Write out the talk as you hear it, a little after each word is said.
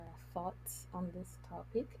thoughts on this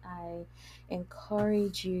topic, I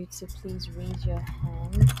encourage you to please raise your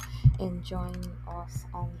hand and join us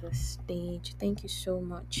on the stage. Thank you so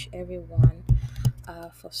much, everyone,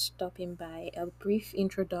 for stopping by. A brief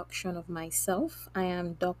introduction of myself. I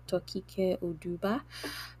am Dr. Kike Oduba.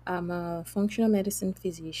 I'm a functional medicine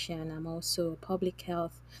physician. I'm also a public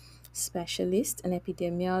health specialist, an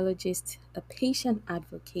epidemiologist, a patient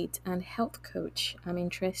advocate, and health coach. I'm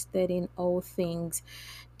interested in all things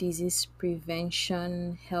disease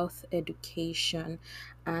prevention, health education,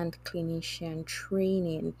 and clinician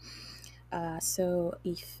training. So,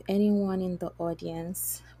 if anyone in the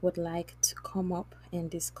audience would like to come up and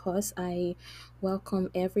discuss, I welcome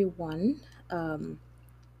everyone.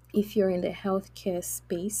 If you're in the healthcare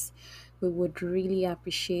space, we would really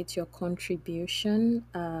appreciate your contribution.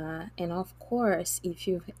 And of course, if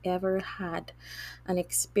you've ever had an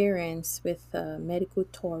experience with medical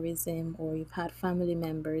tourism, or you've had family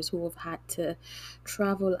members who have had to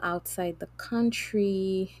travel outside the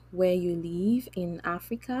country where you live in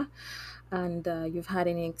Africa, and you've had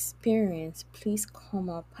any experience, please come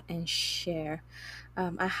up and share.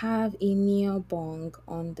 I have Inia Bong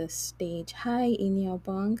on the stage. Hi, Inia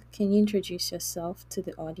Bong. Can you introduce yourself to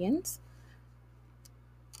the audience?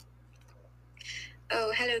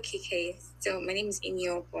 Oh, hello, Kike. So my name is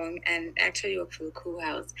Inyo Bong, and I actually work for the Cool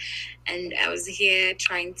House. And I was here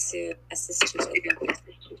trying to assist you to open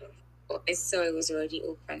but I saw it was already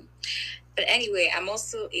open. But anyway, I'm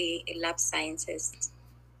also a lab scientist.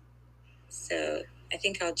 So I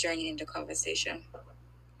think I'll join you in the conversation.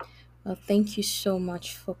 Well, thank you so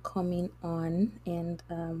much for coming on, and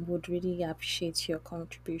would really appreciate your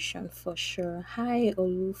contribution for sure. Hi,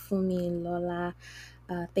 Olufumi Lola.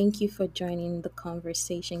 Thank you for joining the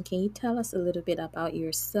conversation. Can you tell us a little bit about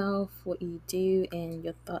yourself, what you do, and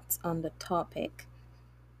your thoughts on the topic?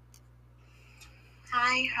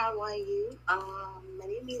 Hi, how are you? My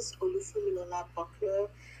name is Olufumilola Buckler.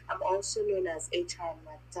 I'm also known as HR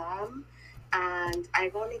Madam, and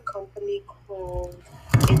I run a company called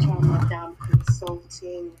HR Madam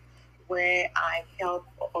Consulting, where I help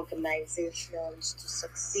organizations to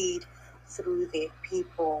succeed through their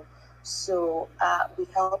people. So we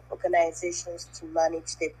help organizations to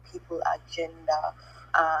manage their people agenda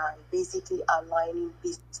and basically aligning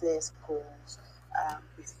business goals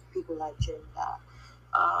with people agenda.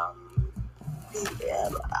 Um,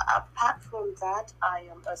 Apart from that,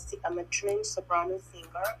 I'm a trained soprano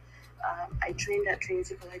singer. I trained at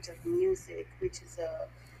Trinity College of Music, which is a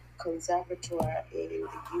conservatoire in the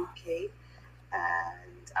UK,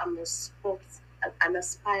 and an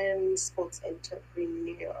aspiring sports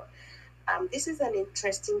entrepreneur. This is an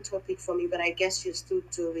interesting topic for me, but I guess you're still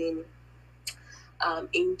doing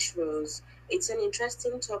intros. It's an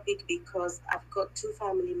interesting topic because I've got two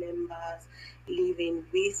family members living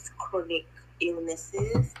with chronic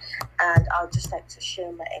illnesses, and I'll just like to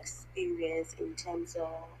share my experience in terms of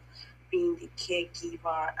being the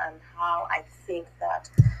caregiver and how I think that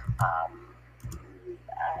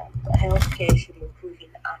healthcare should improve in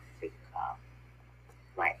Africa.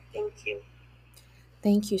 Right, thank you.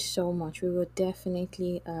 Thank you so much. We will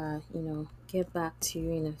definitely, get back to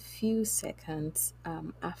you in a few seconds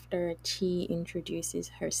after Chi introduces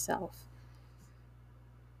herself.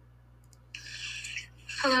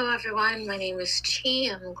 Hello, everyone. My name is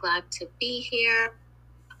Chi. I'm glad to be here.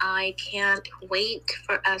 I can't wait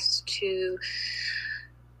for us to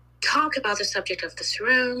talk about the subject of this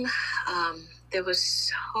room. There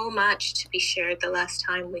was so much to be shared the last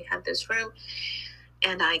time we had this room,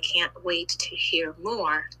 and I can't wait to hear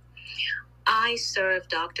more. I serve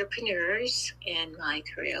doctorpreneurs in my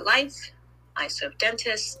career life. I serve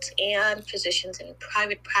dentists and physicians in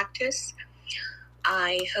private practice.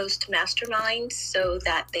 I host masterminds so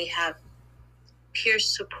that they have peer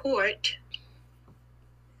support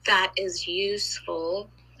that is useful,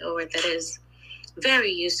 or that is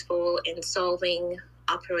very useful in solving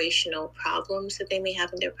operational problems that they may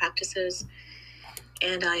have in their practices.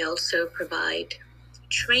 And I also provide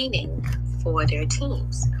training for their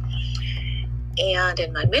teams. And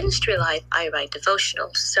in my ministry life, I write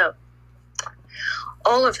devotionals. So,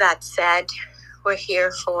 all of that said, we're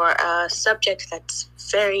here for a subject that's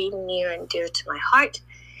very near and dear to my heart.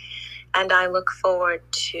 And I look forward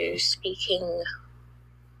to speaking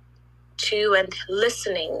to and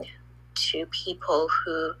listening to people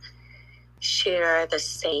who share the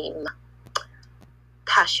same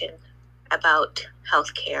passion about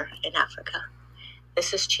healthcare in Africa.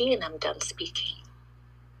 This is Chi, and I'm done speaking.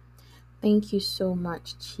 Thank you so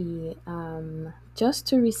much, Chi. just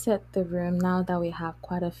to reset the room, now that we have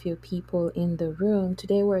quite a few people in the room,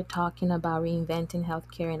 today we're talking about reinventing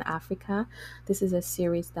healthcare in Africa. This is a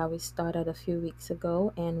series that we started a few weeks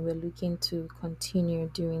ago, and we're looking to continue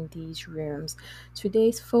doing these rooms.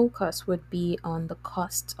 Today's focus would be on the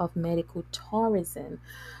cost of medical tourism.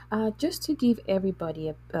 Just to give everybody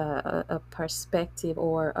a perspective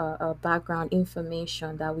or a background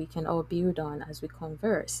information that we can all build on as we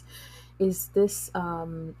converse, is this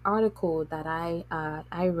article that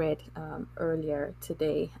I read earlier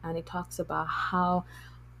today, and it talks about how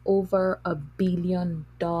over $1 billion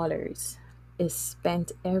is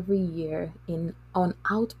spent every year in on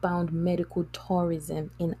outbound medical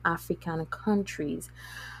tourism in African countries.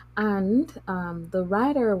 And the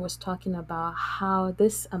writer was talking about how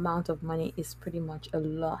this amount of money is pretty much a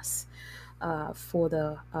loss for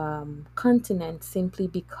the continent, simply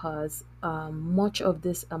because much of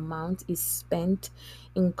this amount is spent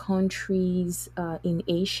in countries in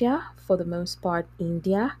Asia, for the most part,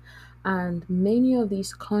 India. And many of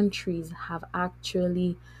these countries have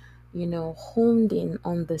actually, honed in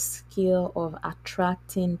on the skill of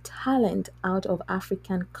attracting talent out of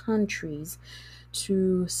African countries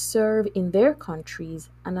to serve in their countries,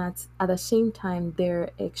 and at the same time they're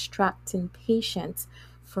extracting patients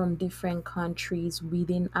from different countries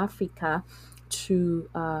within Africa to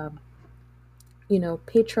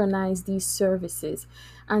patronize these services.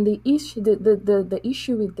 And the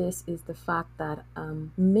issue with this is the fact that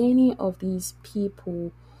many of these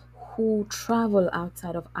people who travel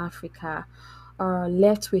outside of Africa are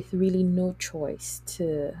left with really no choice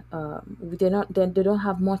to they don't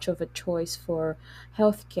have much of a choice for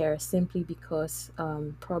healthcare, simply because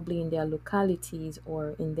probably in their localities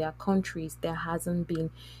or in their countries there hasn't been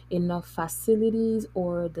enough facilities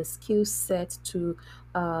or the skill set to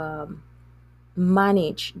um,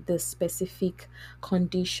 manage the specific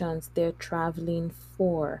conditions they're traveling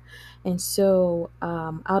for. And so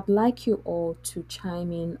I'd like you all to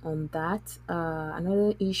chime in on that.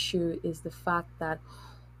 Another issue is the fact that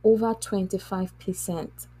over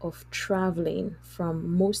 25% of traveling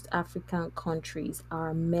from most African countries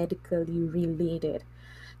are medically related.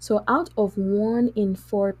 So, out of 1 in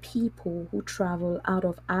 4 people who travel out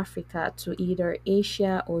of Africa to either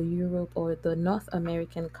Asia or Europe or the North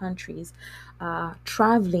American countries are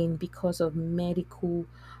traveling because of medical,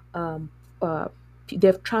 um, uh,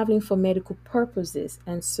 they're traveling for medical purposes.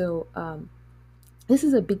 And so, this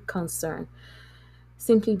is a big concern,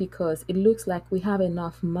 simply because it looks like we have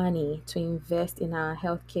enough money to invest in our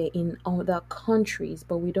healthcare in other countries,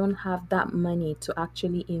 but we don't have that money to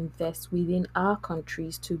actually invest within our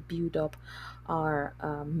countries to build up our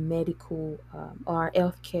our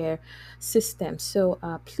healthcare system. So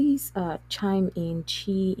please chime in,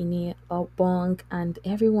 Chi, Ini, Bong, and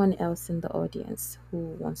everyone else in the audience who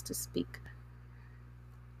wants to speak.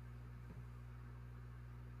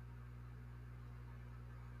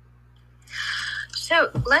 So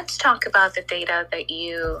let's talk about the data that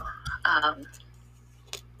you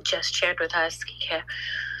just shared with us here.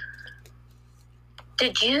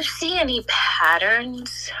 Did you see any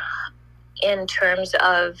patterns in terms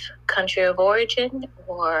of country of origin,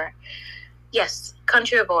 or yes,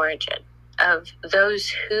 country of origin, of those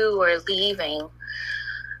who were leaving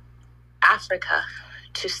Africa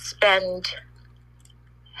to spend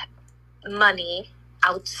money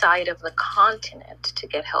outside of the continent to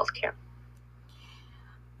get healthcare?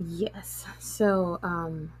 Yes. So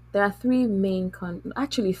there are three main,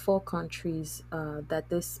 actually four countries that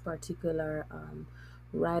this particular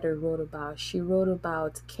writer wrote about. She wrote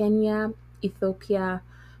about Kenya, Ethiopia,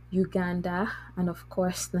 Uganda, and of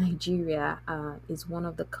course Nigeria is one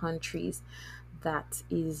of the countries that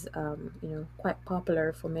is, quite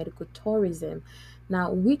popular for medical tourism.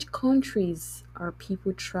 Now, which countries are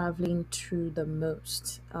people traveling to the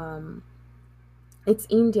most? It's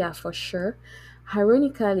India for sure.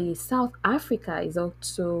 Ironically, South Africa is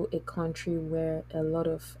also a country where a lot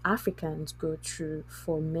of Africans go to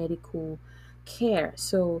for medical care.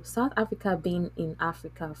 So, South Africa being in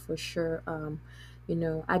Africa for sure,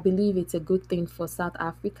 I believe it's a good thing for South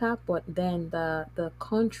Africa, but then the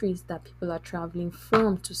countries that people are traveling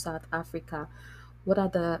from to South Africa, what are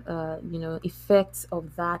the effects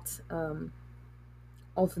of that?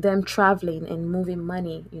 Of them traveling and moving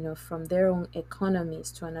money, from their own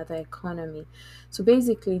economies to another economy. So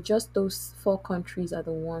basically, just those four countries are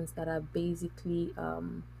the ones that are basically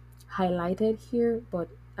highlighted here. But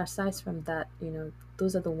aside from that,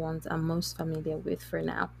 those are the ones I'm most familiar with for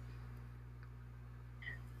now.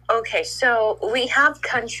 Okay, so we have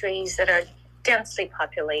countries that are densely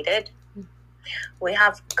populated. We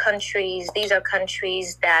have countries, these are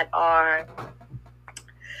countries that are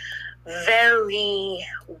very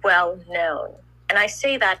well known. And I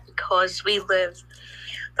say that because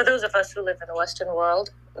for those of us who live in the Western world,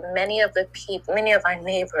 many of our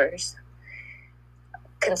neighbors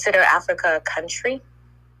consider Africa a country,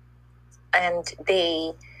 and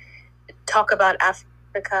they talk about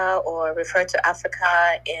Africa or refer to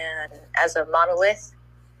Africa as a monolith.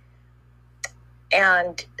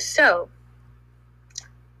 And so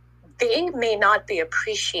they may not be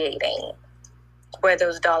appreciating where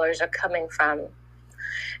those dollars are coming from.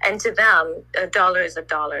 And to them, a dollar is a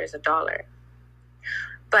dollar is a dollar.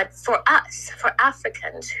 But for us, for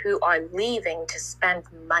Africans who are leaving to spend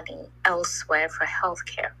money elsewhere for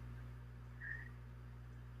healthcare,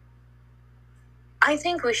 I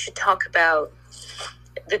think we should talk about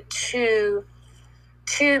the two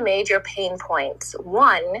major pain points.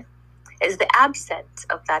 One is the absence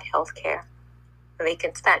of that healthcare they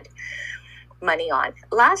can spend money on.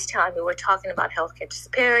 Last time we were talking about healthcare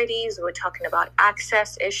disparities, we were talking about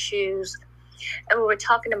access issues, and we were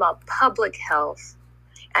talking about public health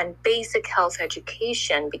and basic health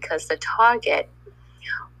education, because the target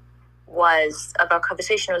of our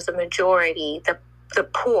conversation was the majority, the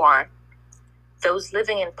poor, those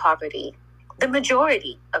living in poverty, the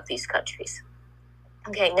majority of these countries.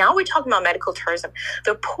 Okay, now we're talking about medical tourism.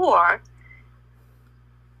 The poor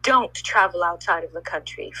don't travel outside of the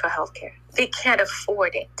country for healthcare. They can't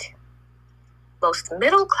afford it. Most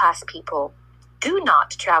middle-class people do not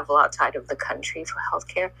travel outside of the country for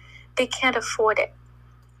healthcare. They can't afford it.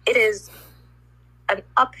 It is an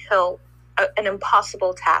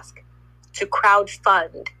impossible task to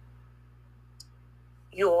crowdfund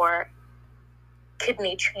your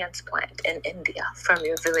kidney transplant in India from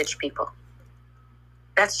your village people.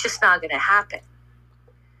 That's just not going to happen.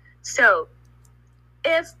 So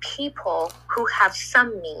if people who have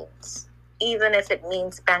some means, even if it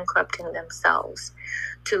means bankrupting themselves,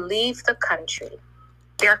 to leave their countries,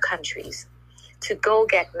 to go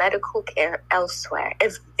get medical care elsewhere,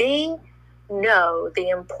 if they know the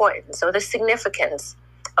importance or the significance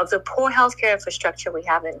of the poor healthcare infrastructure we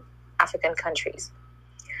have in African countries,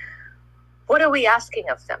 what are we asking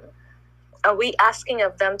of them? Are we asking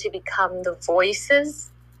of them to become the voices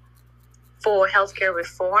for healthcare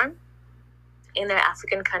reform in their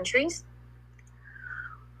African countries?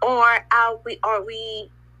 Or are we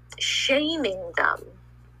shaming them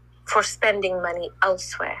for spending money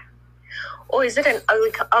elsewhere? Or is it an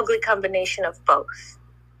ugly combination of both?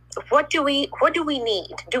 What do we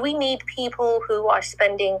need? Do we need people who are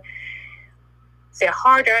spending their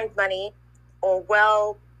hard-earned money or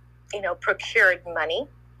procured money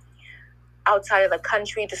outside of the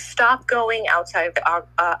country to stop going outside of the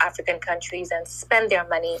African countries and spend their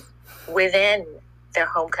money within their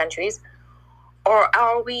home countries? Or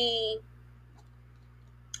are we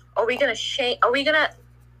going to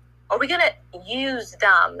use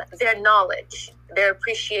their knowledge, their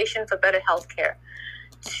appreciation for better healthcare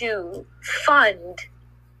to fund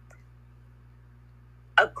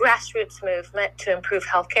a grassroots movement to improve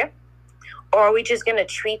healthcare? Or are we just going to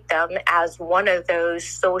treat them as one of those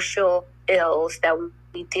social ills that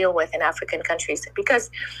we deal with in African countries?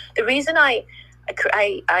 Because the reason I'm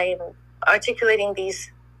articulating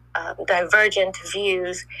these divergent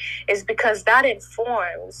views is because that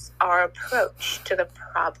informs our approach to the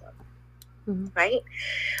problem, right?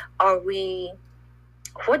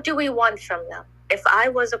 What do we want from them? If I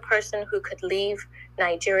was a person who could leave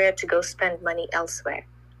Nigeria to go spend money elsewhere,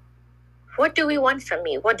 what do we want from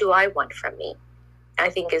me? What do I want from me? I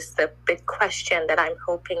think is the big question that I'm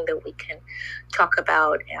hoping that we can talk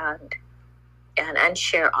about and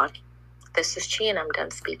share on. This is Chi, and I'm done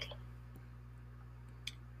speaking.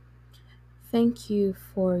 Thank you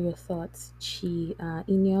for your thoughts, Chi.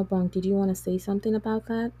 Inyabong, did you want to say something about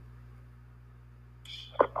that?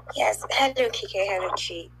 Yes. Hello, Kike. Hello,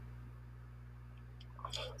 Chi.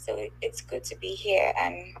 So it's good to be here,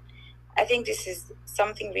 and I think this is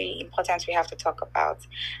something really important we have to talk about.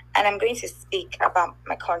 And I'm going to speak about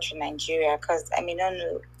my country, Nigeria, because I may not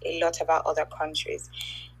know a lot about other countries,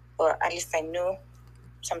 but at least I know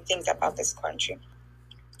some things about this country.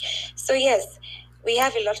 So yes, we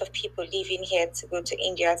have a lot of people leaving here to go to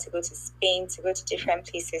India, to go to Spain, to go to different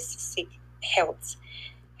places to seek health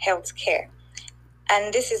care.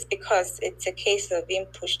 And this is because it's a case of being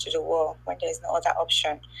pushed to the wall when there's no other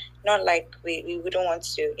option. Not like we wouldn't want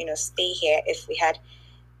to, stay here if we had,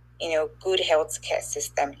 good healthcare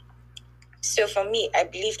system. So for me, I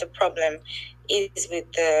believe the problem is with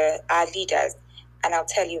our leaders, and I'll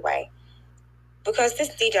tell you why. Because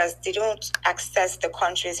these leaders, they don't access the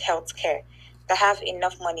country's healthcare. that have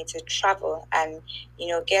enough money to travel and,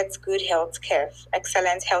 get good healthcare,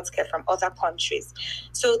 excellent healthcare from other countries.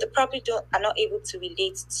 So they probably are not able to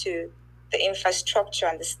relate to the infrastructure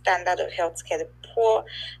and the standard of healthcare, the poor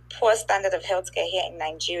standard of healthcare here in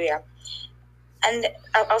Nigeria. And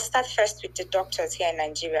I'll start first with the doctors here in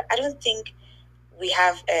Nigeria. I don't think we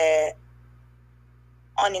have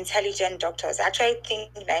unintelligent doctors. I actually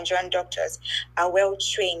think Nigerian doctors are well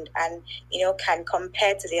trained and, can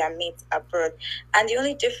compare to their mates abroad. And the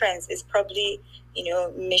only difference is probably,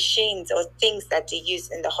 machines or things that they use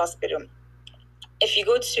in the hospital. If you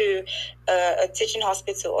go to a teaching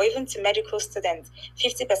hospital or even to medical students,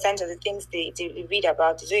 50% of the things they read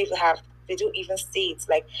about, they don't even see it,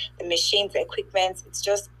 like the machines, the equipment. It's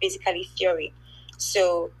just basically theory.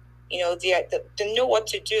 So, they know what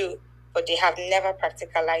to do, but they have never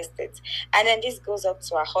practicalized it. And then this goes up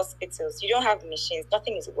to our hospitals. You don't have machines,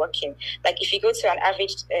 nothing is working. Like if you go to an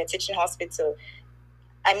average teaching hospital,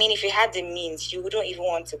 I mean, if you had the means, you wouldn't even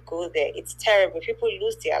want to go there. It's terrible. People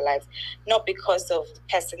lose their lives, not because of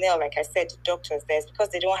personnel, like I said, the doctors there. It's because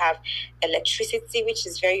they don't have electricity, which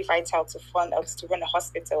is very vital to run a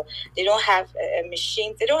hospital. They don't have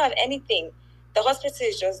machines. They don't have anything. The hospital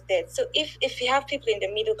is just dead. So if you have people in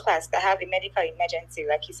the middle class that have a medical emergency,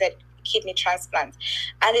 like you said, kidney transplant,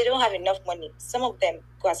 and they don't have enough money, some of them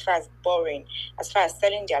go as far as borrowing, as far as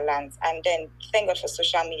selling their lands. And then thank God for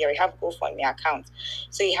social media, we have GoFundMe accounts.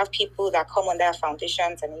 So you have people that come on their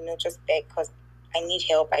foundations and just beg because I need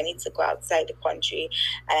help, I need to go outside the country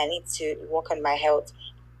and I need to work on my health.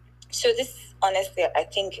 So this, honestly, I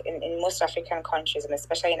think in most African countries, and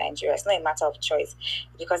especially in Nigeria, it's not a matter of choice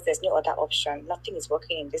because there's no other option. Nothing is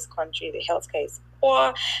working in this country. The healthcare is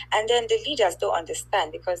poor. And then the leaders don't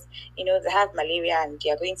understand because, they have malaria and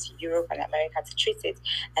they are going to Europe and America to treat it.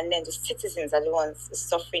 And then the citizens are the ones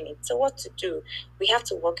suffering it. So what to do? We have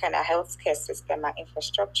to work on our healthcare system, our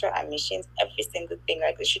infrastructure, our machines, every single thing.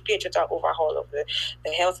 Like there should be a total overhaul of the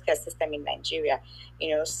healthcare system in Nigeria.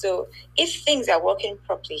 So if things are working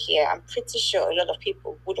properly here, I'm pretty sure a lot of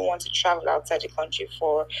people wouldn't want to travel outside the country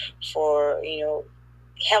for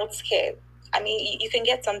healthcare. I mean, you can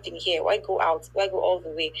get something here. Why go out? Why go all the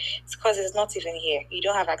way? It's because it's not even here. You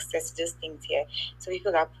don't have access to those things here. So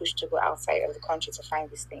people are pushed to go outside of the country to find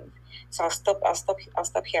these things. So I'll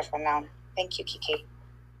stop here for now. Thank you, Kike.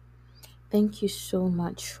 Thank you so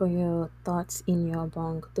much for your thoughts in your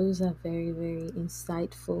bunk. Those are very, very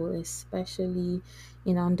insightful, especially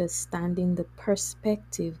in understanding the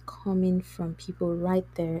perspective coming from people right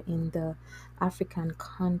there in the African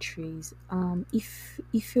countries.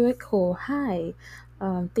 If you're cool, hi.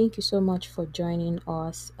 Thank you so much for joining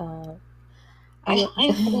us.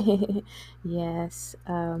 Yes.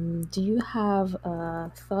 Do you have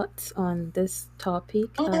thoughts on this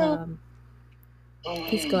topic?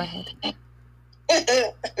 Please go ahead.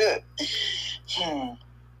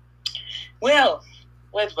 Well,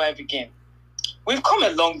 where do I begin? We've come a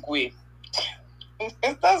long way.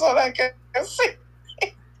 That's all I can say.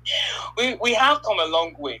 We have come a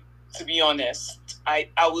long way, to be honest. I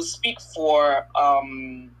will speak for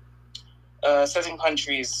certain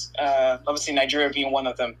countries, obviously Nigeria being one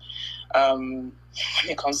of them. When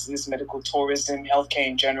it comes to this medical tourism, healthcare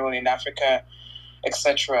in general in Africa,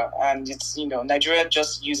 etc. And it's, Nigeria,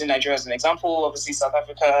 just using Nigeria as an example, obviously South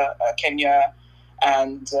Africa, Kenya,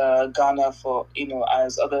 and Ghana for,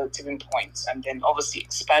 as other tipping points. And then obviously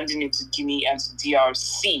expanding into Guinea and to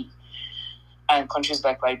DRC and countries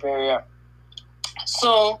like Liberia.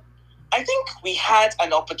 So I think we had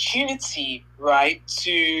an opportunity, right,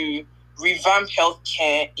 to revamp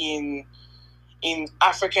healthcare in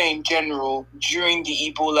Africa in general during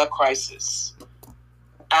the Ebola crisis.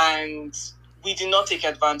 And we did not take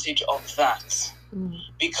advantage of that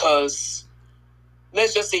because,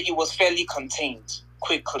 let's just say, it was fairly contained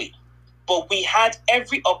quickly. But we had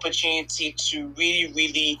every opportunity to really,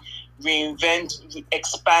 really reinvent,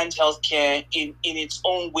 expand healthcare in its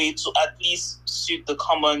own way to at least suit the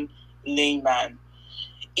common layman.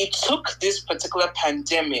 It took this particular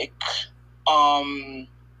pandemic to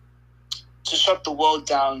shut the world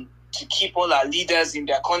down, to keep all our leaders in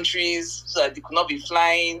their countries so that they could not be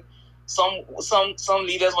flying. Some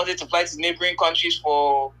leaders wanted to fly to neighboring countries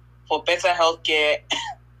for better healthcare,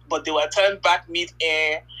 but they were turned back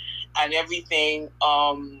mid-air and everything,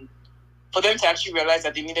 for them to actually realize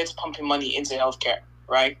that they needed to pump in money into healthcare,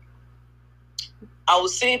 right? I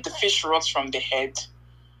would say the fish rots from the head,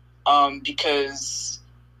 because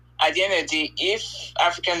at the end of the day, if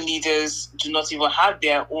African leaders do not even have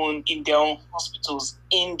their own hospitals,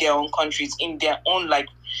 in their own countries, in their own,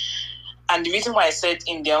 and the reason why I said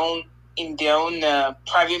in their own in their own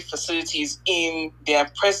private facilities in their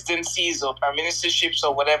presidencies or prime ministerships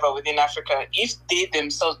or whatever within Africa, if they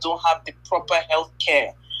themselves don't have the proper health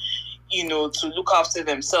care, to look after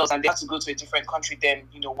themselves, and they have to go to a different country, then,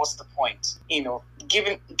 what's the point?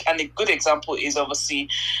 And a good example is obviously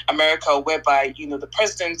America, whereby, the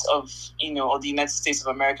president of, of the United States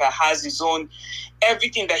of America has his own,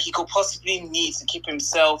 everything that he could possibly need to keep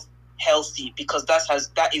himself healthy, because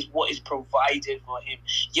that is what is provided for him.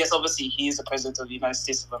 Yes, obviously he is the president of the United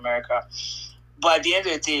States of America, but at the end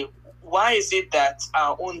of the day, why is it that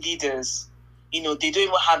our own leaders, they don't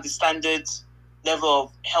even have the standard level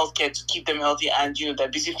of healthcare to keep them healthy, and they're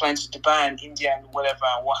busy flying to Dubai and India and whatever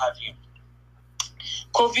and what have you?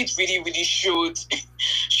 COVID really showed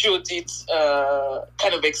it,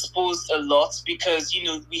 kind of exposed a lot, because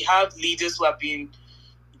we have leaders who have been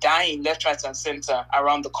dying left, right, and center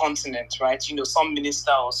around the continent, right? Some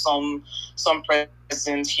minister or some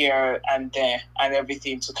president here and there and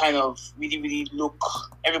everything, to kind of really look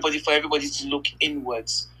everybody to look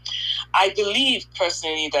inwards. I believe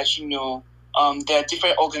personally that there are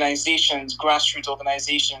different organizations, grassroots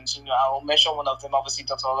organizations. I'll mention one of them, obviously,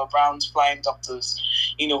 Dr. Ola Brown's Flying Doctors,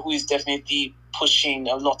 who is definitely pushing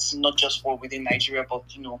a lot, not just for within Nigeria, but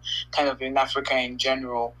kind of in Africa in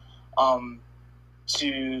general,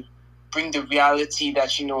 to bring the reality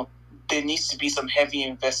that there needs to be some heavy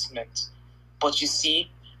investment. But you see,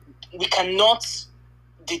 we cannot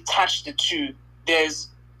detach the two. There's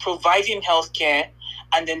providing healthcare,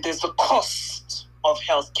 and then there's the cost of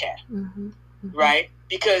healthcare, right?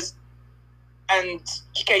 Because, and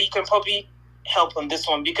Kika, you can probably help on this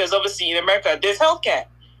one, because obviously in America there's healthcare,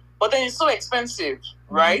 but then it's so expensive,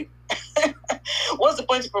 right? What's the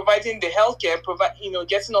point of providing the healthcare,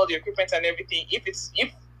 getting all the equipment and everything,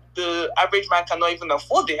 if the average man cannot even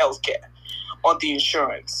afford the healthcare or the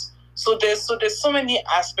insurance? So there's so many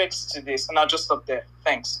aspects to this, and I'll just stop there.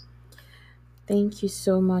 Thanks. Thank you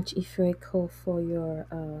so much, Ifeiko, for your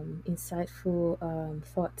insightful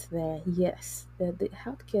thoughts there. Yes, the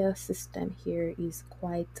healthcare system here is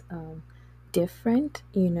quite different.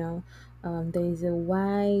 There is a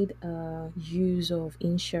wide use of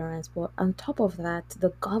insurance, but on top of that,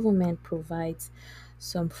 the government provides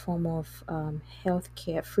some form of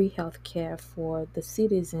healthcare, free healthcare for the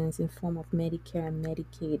citizens in form of Medicare and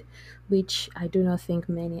Medicaid, which I do not think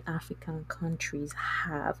many African countries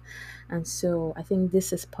have. And so I think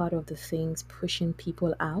this is part of the things pushing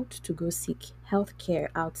people out to go seek healthcare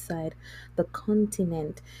outside the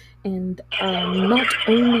continent. And not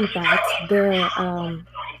only that,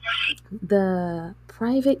 the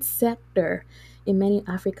private sector in many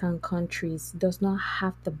African countries does not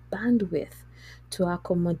have the bandwidth to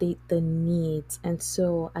accommodate the needs, and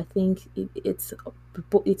so I think it's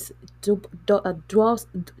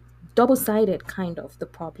double-sided, kind of, the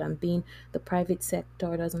problem being the private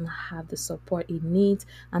sector doesn't have the support it needs,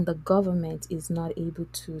 and the government is not able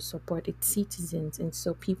to support its citizens, and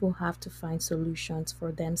so people have to find solutions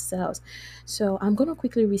for themselves. So I'm going to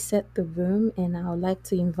quickly reset the room, and I would like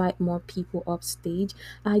to invite more people up stage.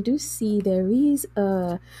 I do see there is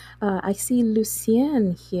I see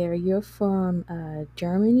Lucien here. You're from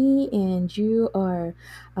Germany, and you are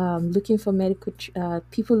looking for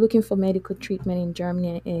people looking for medical treatment in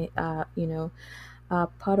Germany.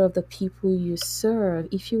 Part of the people you serve.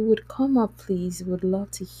 If you would come up, please, would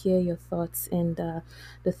love to hear your thoughts and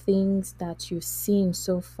the things that you've seen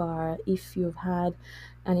so far. If you've had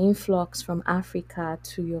an influx from Africa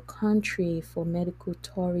to your country for medical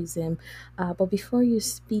tourism. But before you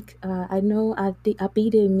speak, I know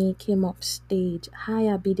Abidemi came off stage. Hi,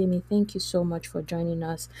 Abidemi. Thank you so much for joining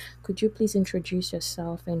us. Could you please introduce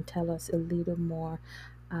yourself and tell us a little more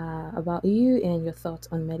about you and your thoughts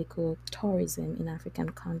on medical tourism in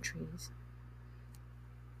African countries?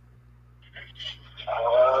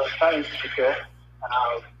 Thanks, Chike.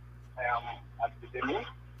 I am Abidemi.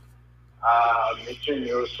 Meeting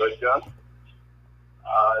neurosurgeon.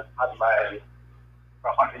 Had my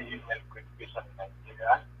primary medical education in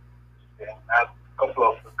Nigeria. Then I had a couple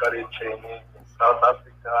of career training in South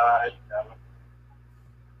Africa.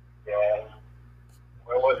 Then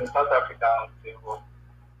when I was in South Africa,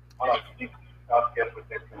 one of the big healthcare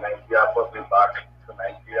projects in Nigeria brought me back to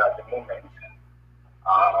Nigeria at the moment.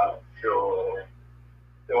 So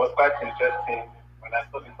it was quite interesting when I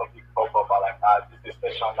saw this topic pop up. I like, this is a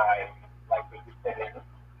session I like to listen in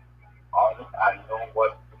on and know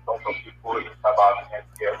what some of people is about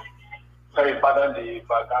healthcare. Sorry, pardon the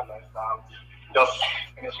background noise. Just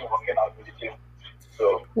finishing working out with the team.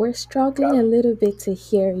 So we're struggling a little bit to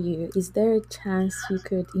hear you. Is there a chance you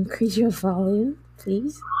could increase your volume,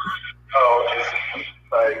 please? Oh, okay.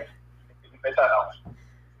 Sorry. It's better now.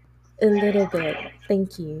 A little bit.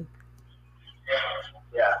 Thank you.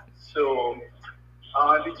 Yeah. So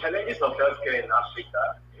the challenges of healthcare in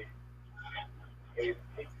Africa it's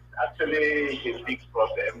actually a big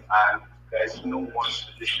problem, and there's no one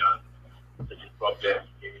solution to the problem.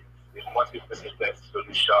 It's a multifaceted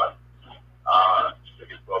solution to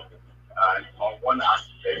the problem. And on one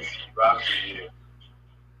aspect, you have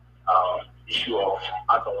the issue of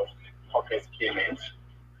out of pocket payments,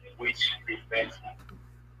 which prevents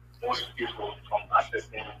most people from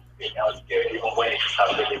accessing the healthcare even when it's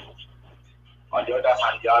available. On the other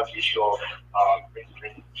hand, you have the issue of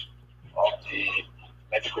bringing of the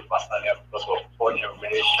medical personnel because of poor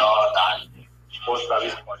remuneration and poor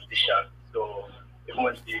service conditions. So even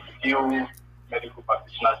the few medical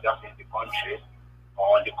practitioners we have in the country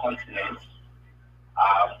or on the continent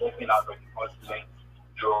are moving out of the continent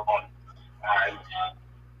drawn, and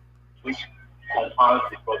which compounds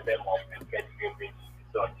the problem of healthcare delivery.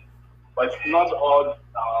 So, but it's not all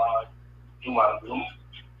doom and gloom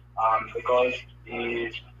because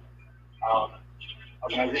the um,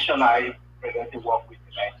 organization I presently work with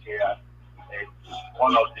in Nigeria is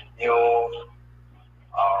one of the new,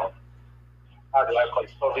 how do I call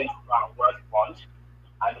it, sovereign wealth funds,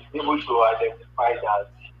 and it's able to identify that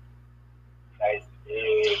there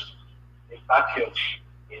is a vacuum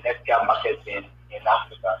in healthcare marketing in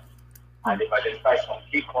Africa, and they've identified some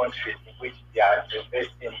key countries in which they are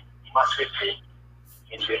investing massively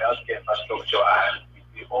in the healthcare infrastructure, and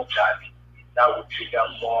we hope that that will trigger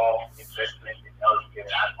more investment in healthcare,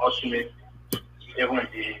 and ultimately, even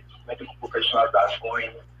the medical professionals that are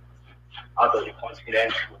going out of the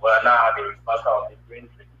continent will now have a reversal of the brain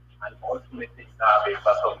drain, and ultimately now have a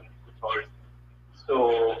reversal of medical tourism.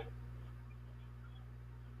 So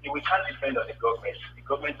we can't depend on the government. The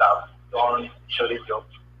government have done surely job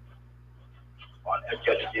on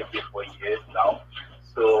healthcare delivery for years now.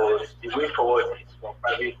 So the way forward is for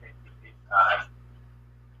private entities and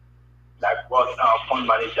like what fund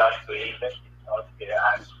managers to invest in healthcare.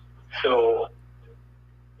 And so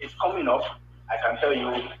it's coming up. I can tell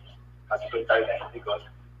you categorically that because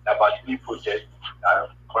about 3 projects that are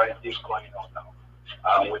currently going on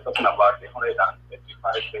now. We're talking about the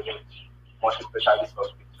 135 bedded multi-specialist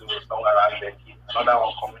hospital somewhere around there. Another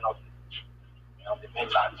one coming up on the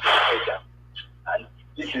mainland, Kenya. And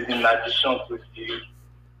this is in addition to the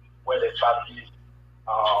well-established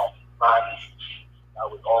brands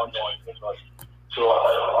that we all know in Lagos. So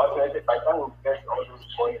ultimately, by the time we get all those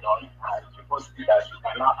going on, and people see that you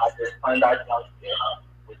cannot access standard healthcare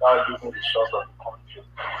without using the shores of the country,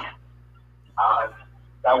 and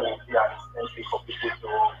that will be an incentive for people to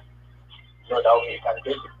know that okay, you can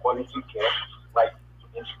get the quality care right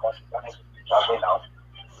within the country, you can actually traveling out.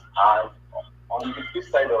 And on the flip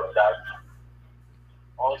side of that,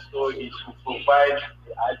 also it will provide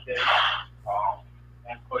the added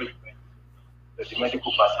encouragement to the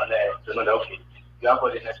medical personnel to know that okay, you have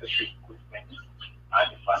all the necessary equipment and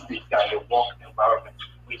the facility and the work environment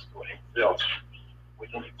in which to excel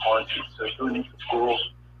within the country. So you don't need to go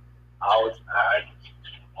out, and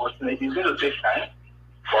ultimately it's going to take time.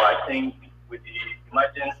 But I think with the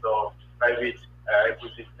emergence of private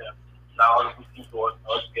ecosystems now looking towards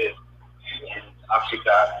healthcare in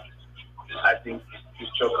Africa, I think the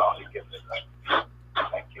future can only get better.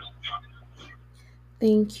 Thank you.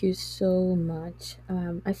 Thank you so much.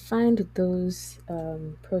 I find those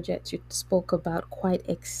projects you spoke about quite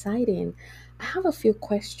exciting. I have a few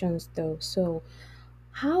questions though. So,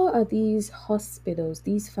 how are these hospitals,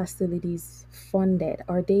 these facilities funded?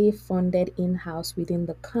 Are they funded in-house within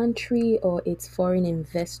the country, or it's foreign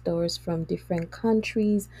investors from different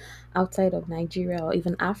countries outside of Nigeria or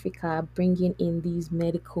even Africa bringing in these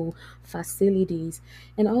medical facilities?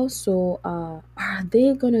 And also, are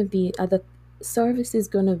the services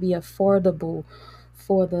gonna be affordable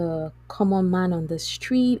for the common man on the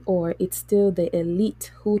street, or it's still the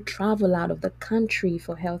elite who travel out of the country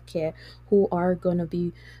for healthcare who are going to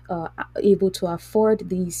be able to afford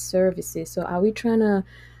these services? So, are we trying to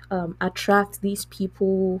attract these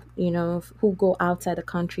people, who go outside the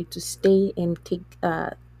country to stay and take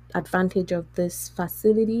advantage of this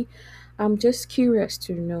facility? I'm just curious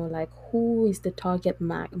to know, like, who is the target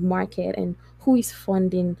market and who is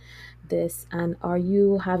funding this, and are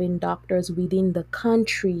you having doctors within the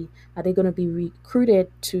country? Are they going to be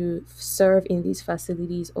recruited to serve in these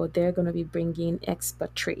facilities, or they're going to be bringing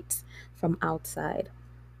expatriates from outside?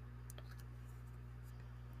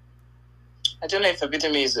 I don't know if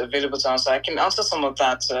Abidemi is available to answer. I can answer some of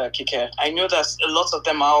that, Kike. I know that lots of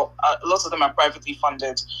them are privately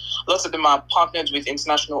funded. Lots of them are partnered with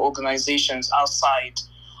international organizations outside,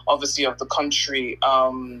 obviously, of the country.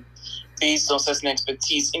 based on certain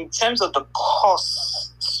expertise. In terms of the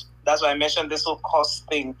cost, that's why I mentioned this whole cost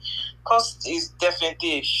thing. Cost is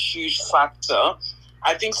definitely a huge factor.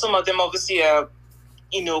 I think some of them obviously are,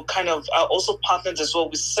 kind of are also partnered as well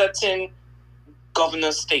with certain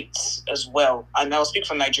governor states as well. And I'll speak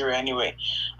for Nigeria anyway.